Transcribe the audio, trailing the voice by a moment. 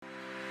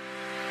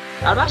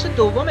در بخش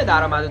دوم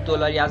درآمد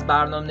دلاری از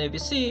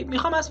برنامه‌نویسی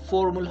میخوام از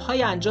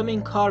فرمول‌های انجام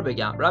این کار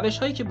بگم،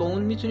 روش‌هایی که با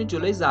اون میتونید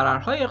جلوی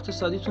ضررهای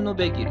اقتصادیتون رو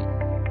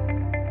بگیرید.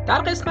 در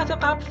قسمت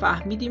قبل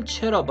فهمیدیم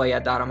چرا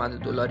باید درآمد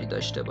دلاری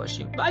داشته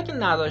باشیم و اگه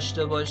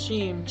نداشته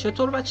باشیم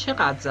چطور و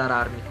چقدر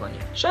ضرر میکنیم.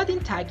 شاید این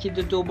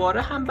تاکید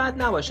دوباره هم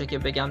بد نباشه که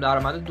بگم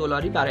درآمد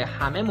دلاری برای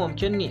همه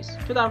ممکن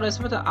نیست که در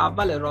قسمت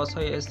اول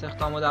رازهای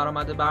استخدام و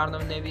درآمد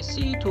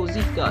برنامه‌نویسی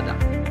توضیح دادم.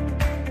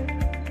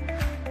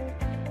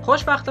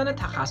 خوشبختانه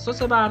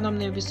تخصص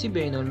برنامه‌نویسی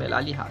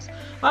بین‌المللی هست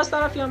و از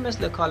طرفی هم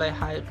مثل کالای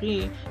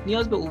حقیقی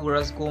نیاز به عبور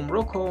از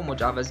گمرک و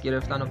مجوز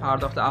گرفتن و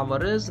پرداخت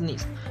عوارض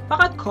نیست.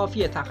 فقط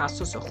کافیه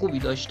تخصص خوبی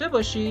داشته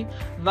باشی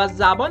و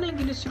زبان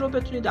انگلیسی رو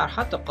بتونی در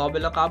حد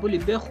قابل قبولی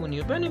بخونی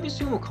و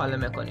بنویسی و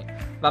مکالمه کنی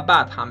و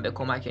بعد هم به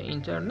کمک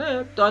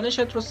اینترنت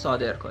دانشت رو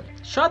صادر کنی.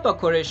 شاید با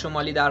کره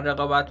شمالی در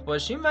رقابت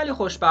باشیم ولی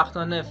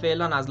خوشبختانه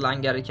فعلا از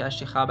لنگر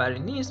کشتی خبری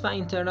نیست و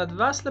اینترنت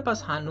وصل،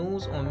 پس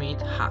هنوز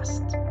امید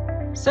هست.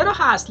 سه راه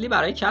اصلی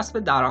برای کسب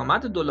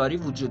درآمد دلاری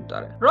وجود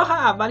داره. راه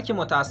اول که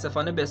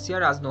متاسفانه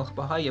بسیار از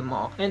نخبه‌های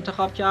ما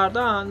انتخاب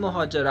کردن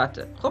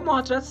مهاجرته. خب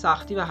مهاجرت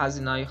سختی و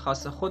هزینه‌های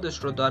خاص خودش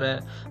رو داره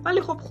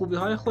ولی خب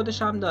خوبی‌های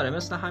خودش هم داره،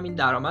 مثل همین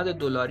درآمد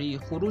دلاری،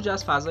 خروج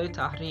از فضای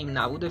تحریم،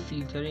 نبود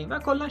فیلترینگ و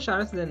کلا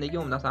شرایط زندگی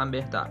عمدتاً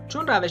بهتر.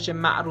 چون روش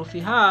معروفی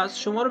هست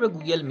شما رو به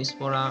گوگل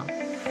میسپرم.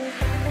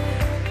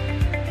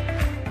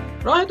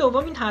 راه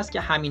دوم این هست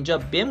که همینجا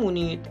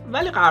بمونید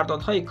ولی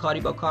قراردادهای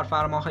کاری با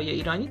کارفرماهای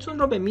ایرانیتون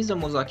رو به میز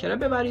مذاکره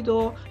ببرید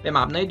و به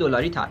مبنای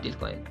دلاری تبدیل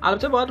کنید.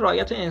 البته باید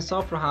رعایت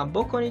انصاف رو هم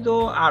بکنید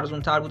و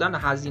ارزان‌تر بودن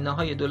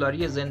هزینه‌های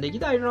دلاری زندگی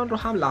در ایران رو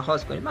هم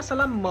لحاظ کنید.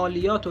 مثلا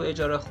مالیات و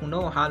اجاره خونه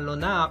و حمل و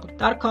نقل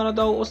در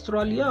کانادا و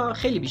استرالیا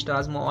خیلی بیشتر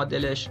از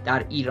معادلش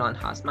در ایران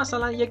هست.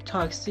 مثلا یک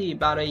تاکسی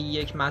برای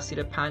یک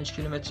مسیر 5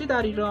 کیلومتری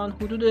در ایران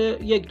حدود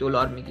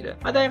 $1 میگیره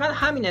و دقیقاً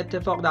همین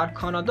اتفاق در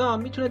کانادا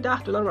میتونه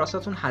 $10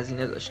 واسهتون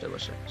هزینه داشته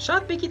باشه.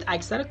 شاید بگید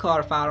اکثر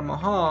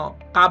کارفرماها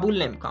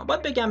قبول نمیکنن.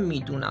 باید بگم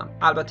میدونم،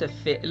 البته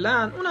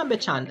فعلا اونم به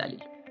چند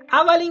دلیل.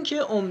 اول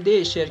اینکه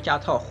عمده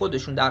شرکت‌ها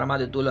خودشون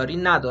درآمد دلاری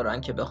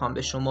ندارن که بخوام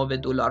به شما به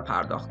دلار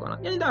پرداخت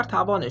کنن، یعنی در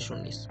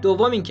توانشون نیست.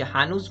 دوم اینکه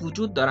هنوز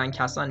وجود دارن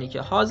کسانی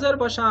که حاضر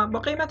باشن با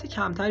قیمت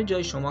کمتری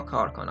جای شما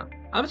کار کنن.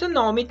 البته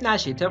ناامید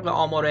نشید، طبق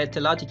آمار و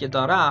اطلاعاتی که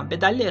دارم به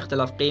دلیل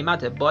اختلاف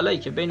قیمت بالایی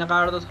که بین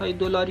قراردادهای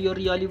دلاری و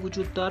ریالی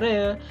وجود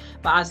داره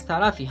و از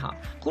طرفی هم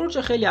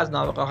خروج خیلی از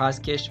نابغه‌ها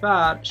از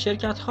کشور،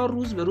 شرکت‌ها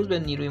روز به روز به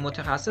نیروی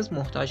متخصص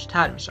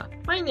محتاج‌تر میشن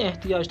و این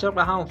احتیاج طبق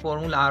همون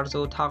فرمول عرضه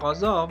و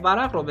تقاضا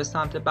ورق رو به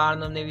سمت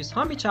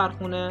برنامه‌نویس‌ها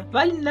میچرخونه.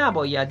 ولی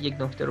نباید یک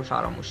نکته رو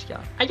فراموش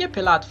کرد. اگه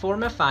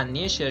پلتفرم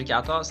فنی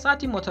شرکت‌ها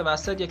سطحی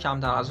متوسط یا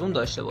کمتر از اون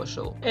داشته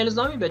باشه و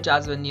الزامی به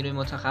جذب نیروی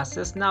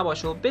متخصص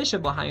نباشه و بشه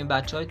با همین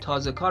بچه‌های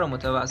تازه کار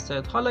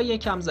متوسط حالا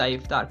یکم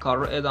ضعیف‌تر کار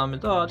رو ادامه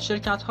داد،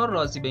 شرکت‌ها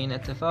راضی به این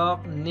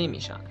اتفاق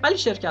نمیشن. ولی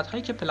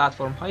شرکت‌هایی که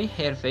پلتفرم‌های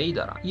حرفه‌ای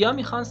دارن یا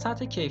میخوان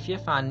سطح کیفی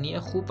فنی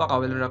خوب و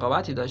قابل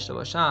رقابتی داشته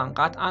باشن،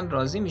 قطعاً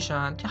راضی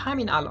میشن که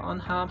همین الان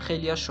هم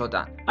خیلیا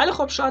شدن. ولی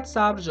خب شاید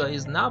صبر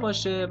جایز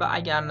نباشه و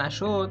اگر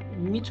نشد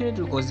میتونید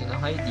رو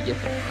گزینه‌های دیگه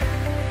فکر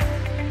کنید.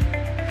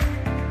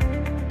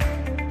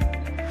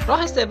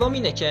 راه سوم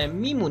اینه که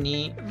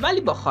میمونی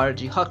ولی با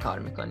خارجی ها کار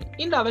میکنی.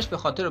 این روش به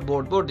خاطر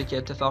بردی که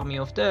اتفاق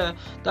میفته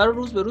داره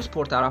روز به روز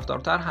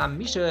پرطرفدارتر هم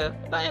میشه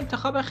و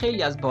انتخاب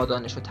خیلی از با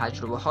دانش و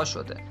تجربه ها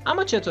شده.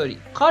 اما چطوری؟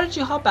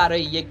 خارجی ها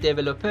برای یک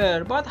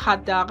دیولپر باید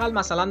حداقل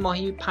مثلا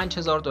ماهی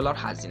 $5000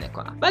 هزینه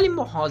کنن، ولی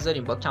ما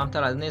حاضریم با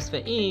کمتر از نصف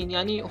این،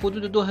 یعنی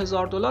حدود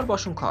 $2000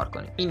 باشون کار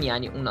کنیم. این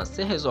یعنی اونا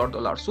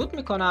 $3000 سود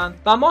میکنن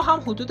و ما هم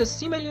حدود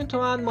 30 میلیون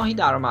تومان ماهی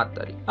درآمد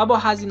داریم و با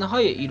هزینه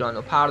های ایران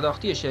و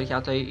پرداختی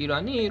شرکت های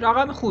ایرانی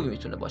رقم خوبی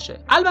میتونه باشه.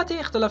 البته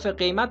اختلاف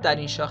قیمت در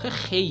این شاخه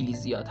خیلی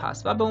زیاد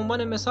هست و به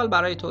عنوان مثال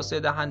برای توسعه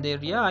دهنده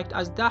ریاکت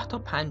از 10 تا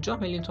 50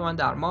 میلیون تومان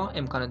در ماه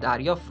امکان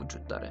دریافت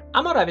وجود داره.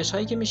 اما روش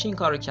هایی که میشه این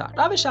کارو کرد: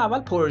 روش اول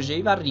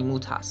پروژه‌ای و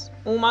ریموت هست.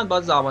 عموما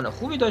باید زبان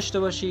خوبی داشته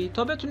باشی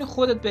تا بتونی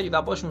خودت بری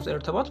و باشون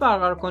ارتباط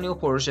برقرار کنی و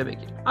پروژه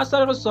بگیری. از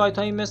طریق سایت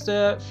هایی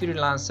مثل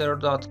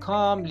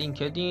freelancer.com،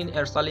 لینکدین،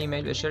 ارسال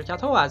ایمیل به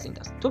شرکت ها و از این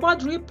دست. تو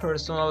باید روی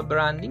پرسونال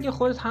برندینگ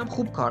خودت هم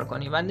خوب کار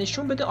کنی و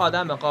نشون بده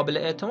آدم قابل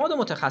اعتماد و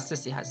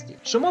متخصصی هستی.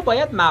 شما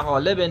باید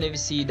مقاله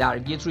بنویسی، در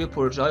گیت روی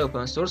پروژه های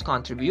اوپن سورس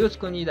کانتریبیوت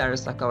کنی، در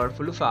استک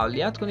اورفلو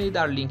فعالیت کنی،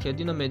 در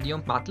لینکدین و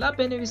مدیوم مطلب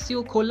بنویسی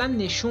و کلا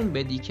نشون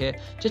بدی که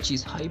چه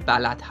چیزهایی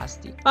بلد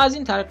هستی. و از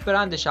این طریق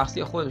برند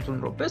شخصی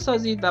خودتون رو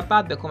بسازید و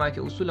بعد به کمک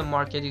اصول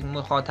مارکتینگ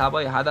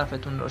مخاطبای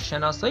هدفتون رو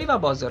شناسایی و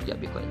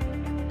بازاریابی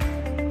کنید.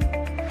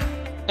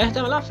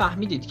 احتمالا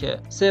فهمیدید که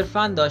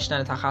صرفاً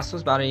داشتن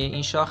تخصص برای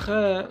این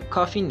شاخه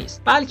کافی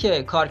نیست،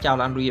 بلکه کار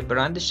کردن روی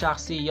برند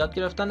شخصی، یاد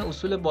گرفتن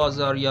اصول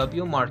بازاریابی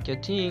و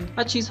مارکتینگ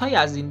و چیزهای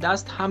از این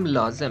دست هم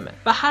لازمه.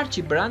 و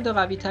هرچی برند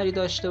قوی تری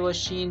داشته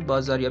باشین،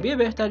 بازاریابی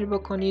بهتری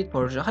بکنید،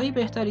 پروژه های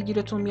بهتری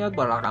گیرتون میاد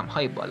با رقم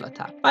های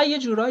بالاتر. و یه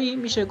جورایی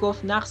میشه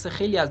گفت نقص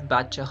خیلی از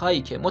بچه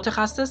هایی که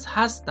متخصص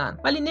هستن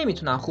ولی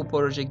نمیتونن خوب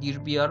پروژه گیر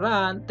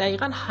بیارن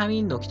دقیقاً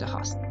همین نکته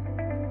هاست.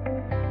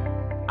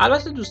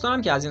 البته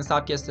دوستانم که از این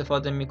سبک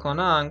استفاده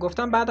میکنن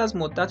گفتم بعد از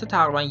مدت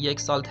تقریبا 1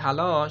 سال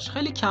تلاش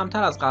خیلی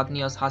کمتر از قبل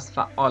نیاز هست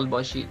فعال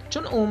باشید،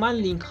 چون عموما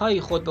لینک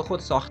هایی خود به خود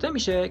ساخته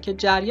میشه که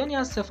جریانی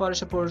از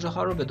سفارش پروژه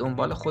ها رو به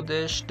دنبال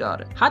خودش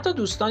داره. حتی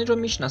دوستانی رو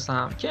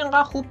میشناسم که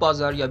اینقدر خوب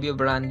بازاریابی و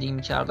برندینگ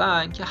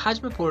میکردن که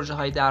حجم پروژه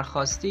های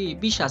درخواستی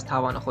بیش از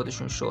توان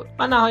خودشون شد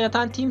و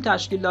نهایتا تیم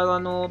تشکیل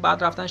دادن و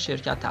بعد رفتن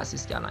شرکت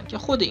تأسیس کردن که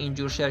خود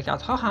اینجور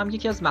شرکت ها هم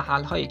یکی از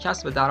محل های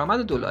کسب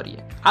درآمد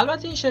دلاریه.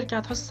 البته این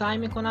شرکت ها سعی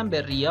میکنن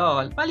به ریال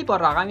ولی با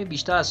رقمی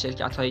بیشتر از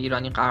شرکت های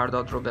ایرانی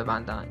قرارداد رو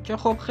ببندن که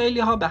خب خیلی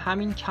ها به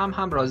همین کم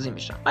هم راضی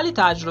میشن، ولی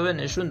تجربه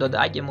نشون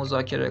داده اگه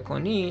مذاکره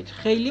کنید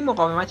خیلی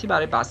مقاومتی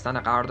برای بستن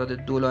قرارداد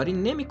دلاری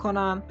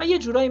نمیکنن و یه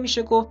جورایی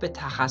میشه گفت به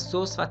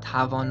تخصص و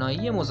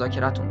توانایی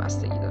مذاکرتون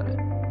بستگی داره.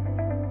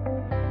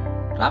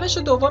 روش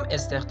دوم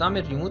استخدام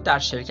ریموت در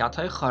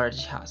شرکت‌های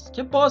خارجی هست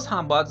که باز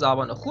هم باید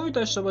زبان خوبی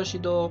داشته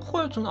باشید و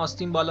خودتون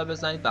آستین بالا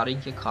بزنید برای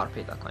اینکه کار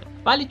پیدا کنید.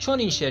 ولی چون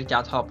این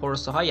شرکت‌ها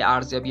پروسه‌های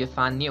ارزیابی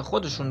فنی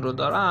خودشون رو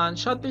دارن،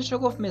 شاید بشه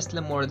گفت مثل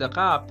مورد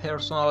قبل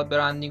پرسونال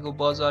برندینگ و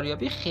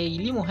بازاریابی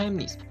خیلی مهم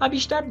نیست و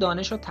بیشتر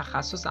دانش و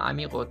تخصص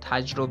عمیق و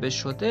تجربه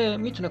شده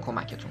میتونه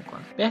کمکتون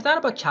کنه. بهتره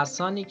با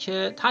کسانی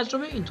که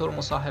تجربه اینطور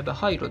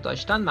مصاحبه‌هایی رو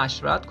داشتن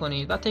مشورت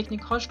کنید و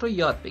تکنیک‌هاش رو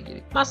یاد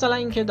بگیرید. مثلا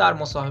اینکه در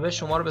مصاحبه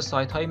شما رو به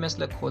سایت‌های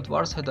مثل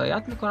کدوارز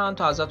هدایت میکنن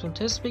تا ازتون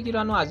تست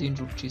بگیرن و از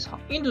اینجور چیزها.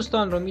 این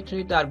دوستان رو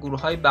میتونید در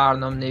گروه‌های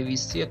برنامه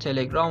نویسی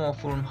تلگرام و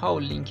فورم‌ها و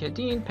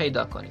لینکدین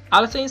پیدا کنید.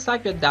 البته این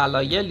سبک به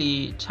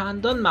دلایلی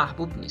چندان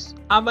محبوب نیست.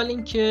 اول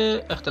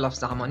اینکه اختلاف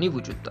زمانی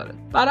وجود داره.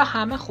 برای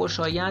همه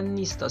خوشایند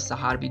نیست تا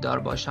سحر بیدار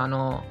باشن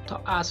و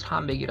تا عصر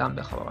هم بگیرن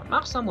بخوابن،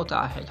 مخصوصا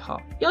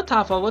متأهل‌ها. یا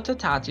تفاوت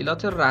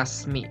تعطیلات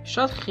رسمی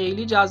شاید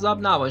خیلی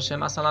جذاب نباشه،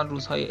 مثلا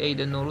روزهای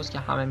عید نوروز که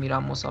همه میرن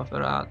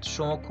مسافرت،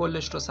 شما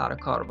کلش رو سر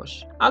کار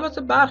باشید.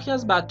 البته برخی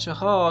از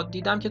بچه‌ها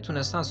دیدم که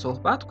تونستن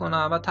صحبت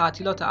کنن و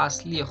تعطیلات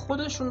اصلی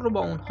خودشون رو با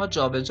اونها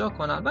جابجا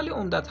کنن، ولی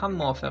عمدتاً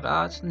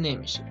موافقت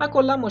نمیشه. و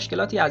کلا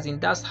مشکلاتی از این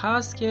دست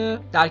هست که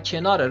در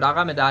کنار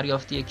رقم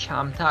دریافتی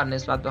کمتر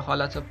نسبت به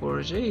حالت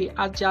پروژه‌ای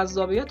از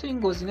جذابیت این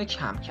گزینه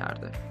کم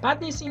کرده.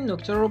 بد نیست این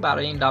نکته رو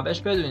برای این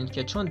روش بدونید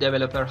که چون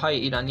دیولپرهای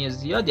ایرانی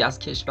زیادی از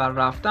کشور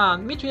رفتن،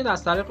 میتونید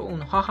از طریق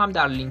اونها هم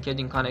در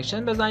لینکدین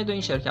کانکشن بزنید و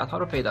این شرکت‌ها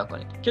رو پیدا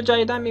کنید که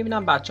جدیداً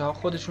میبینم بچه‌ها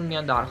خودشون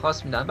میان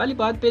درخواست میدن، ولی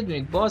باید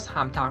بدونید باز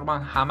هم تقریباً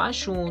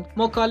همشون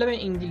مکالمه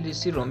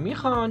انگلیسی رو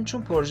میخوان،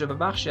 چون پروژه به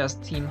بخشی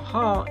از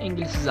تیم‌ها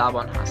انگلیسی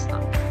زبان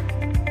هستن.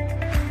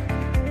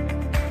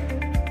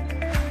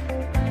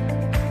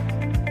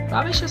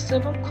 روش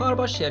سوم کار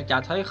با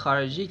شرکت‌های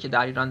خارجی که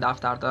در ایران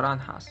دفتر دارن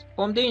هست.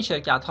 عمده این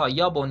شرکت‌ها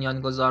یا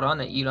بنیانگذاران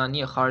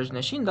ایرانی خارج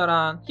نشین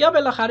دارن یا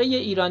بالاخره یه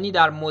ایرانی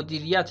در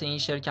مدیریت این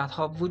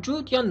شرکت‌ها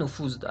وجود یا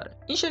نفوذ داره.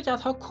 این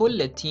شرکت‌ها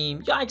کل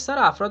تیم یا اکثر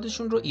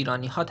افرادشون رو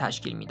ایرانی‌ها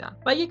تشکیل میدن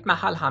و یک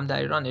محل هم در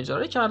ایران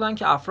اجاره کردن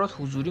که افراد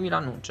حضوری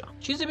میرن اونجا.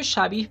 چیزی به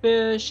شبیه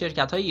به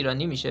شرکت‌های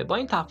ایرانی میشه، با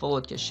این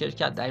تفاوت که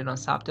شرکت در ایران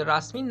ثبت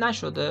رسمی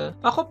نشده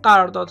و خب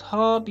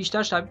قراردادها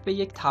بیشتر شبیه به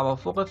یک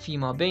توافق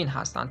فیمابین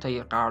هستن تا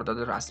یک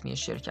قرارداد رسمی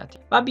شرکتی.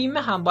 و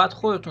بیمه هم باید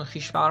خودتون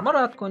خویش فرما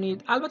رد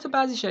کنید. البته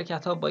بعضی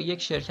شرکت‌ها با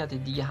یک شرکت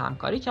دیگه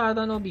همکاری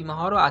کردن و بیمه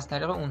ها رو از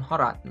طریق اونها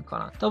رد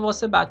میکنن تا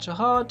واسه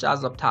بچه‌ها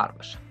جذاب‌تر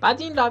باشه.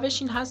 بعد این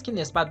روش این هست که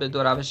نسبت به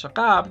دو روش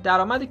قبل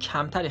درآمد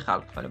کمتری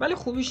خلق کنه، ولی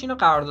خوبیش اینه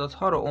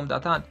قراردادها رو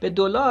عمدتاً به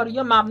دلار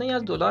یا مبنی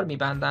از دلار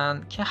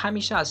میبندن که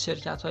همیشه از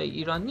شرکت‌های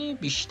ایرانی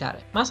بیشتره.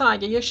 مثلا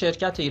اگه یک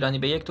شرکت ایرانی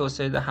به یک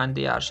توسعه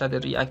دهنده ارشد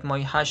ریاکت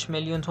ماهی 8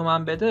 میلیون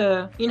تومان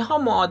بده، اینها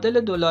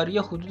معادل دلاری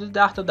حدود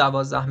 10 تا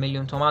 12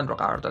 میلیون تومان رو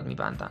قرارداد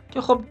میبندن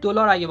که خب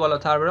دلار اگه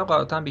بالاتر بره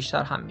قاعدتاً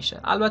بیشتر هم میشه.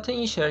 البته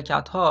این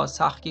شرکت‌ها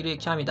سختگیری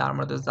کمی در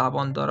مورد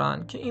زبان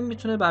دارن که این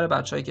میتونه برای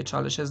بچه‌هایی که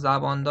چالش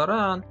زبان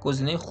دارن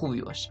گزینه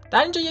خوبی باشه.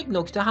 در اینجا یک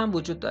نکته هم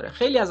وجود داره.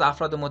 خیلی از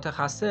افراد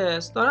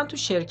متخصص دارن تو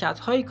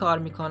شرکت‌هایی کار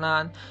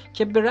میکنن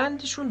که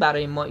برندشون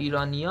برای ما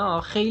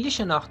ایرانی‌ها خیلی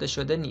شناخته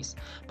شده نیست.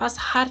 پس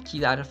هر کی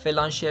در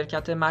فلان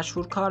شرکت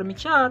مشهور کار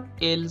میکرد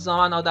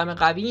الزاماً آدم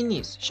قوی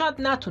نیست. شاید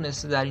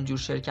نتونسته در این جور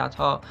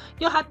شرکت‌ها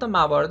یا حتی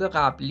موارد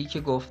قبلی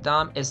که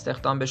گفتم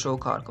استخدام بشه و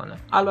کار کنه.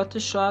 البته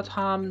شاید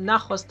هم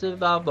نخواسته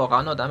و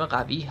واقعا آدم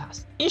قوی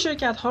هست. این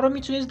شرکت‌ها رو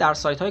میتونید در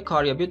سایت‌های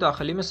کاریابی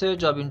داخلی مثل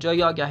جاب اینجا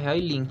یا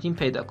آگهی‌های لینکدین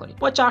پیدا کنید.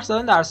 با چرخ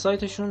زدن در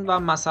سایتشون و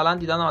مثلا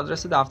دیدن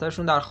آدرس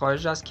دفترشون در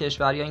خارج از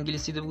کشور یا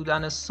انگلیسی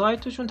بودن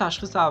سایتشون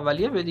تشخیص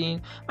اولیه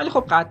بدین، ولی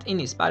خب قطعی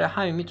نیست. برای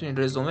همین میتونید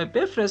رزومه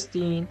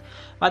بفرستین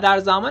و در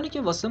زمانی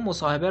که واسه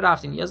مصاحبه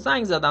رفتین یا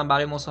زنگ زدن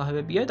برای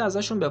مصاحبه بیاید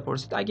ازشون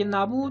بپرسید. اگه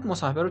نبود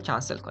مصاحبه رو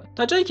کنسل کنید.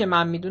 تا جایی که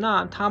من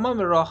میدونم تمام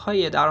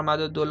راه‌های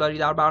درآمد دلاری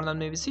در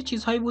برنامه‌نویسی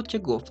چیزهایی بود که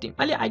گفتیم،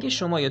 ولی اگه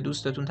شما یا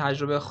دوستتون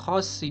تجربه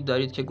خاصی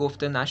دارید که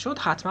گفته نشد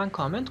حتما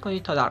کامنت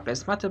کنید تا در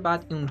قسمت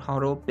بعد اونها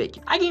رو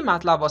بگید. اگه این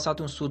مطلب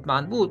واسهتون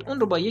سودمند بود اون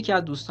رو با یکی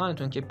از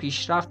دوستانتون که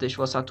پیشرفتش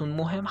واسهتون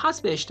مهم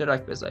هست به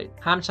اشتراک بذارید.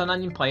 همچنان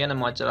این پایان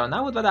ماجرا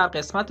نبود و در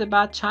قسمت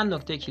بعد چند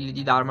نکته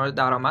کلیدی در مورد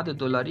درآمد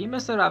دلاری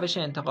مثل روش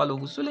انتقال و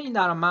وصول این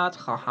درآمد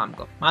خواهم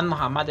گفت. من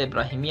محمد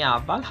ابراهیمی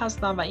اول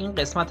هستم و این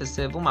قسمت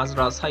سوم از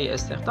رازهای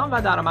استخدام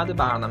و درآمد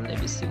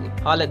برنامه‌نویسی بود.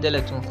 حال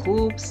دلتون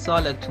خوب،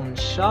 سالتون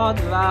شاد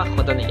و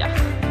خدا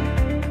نگهدار.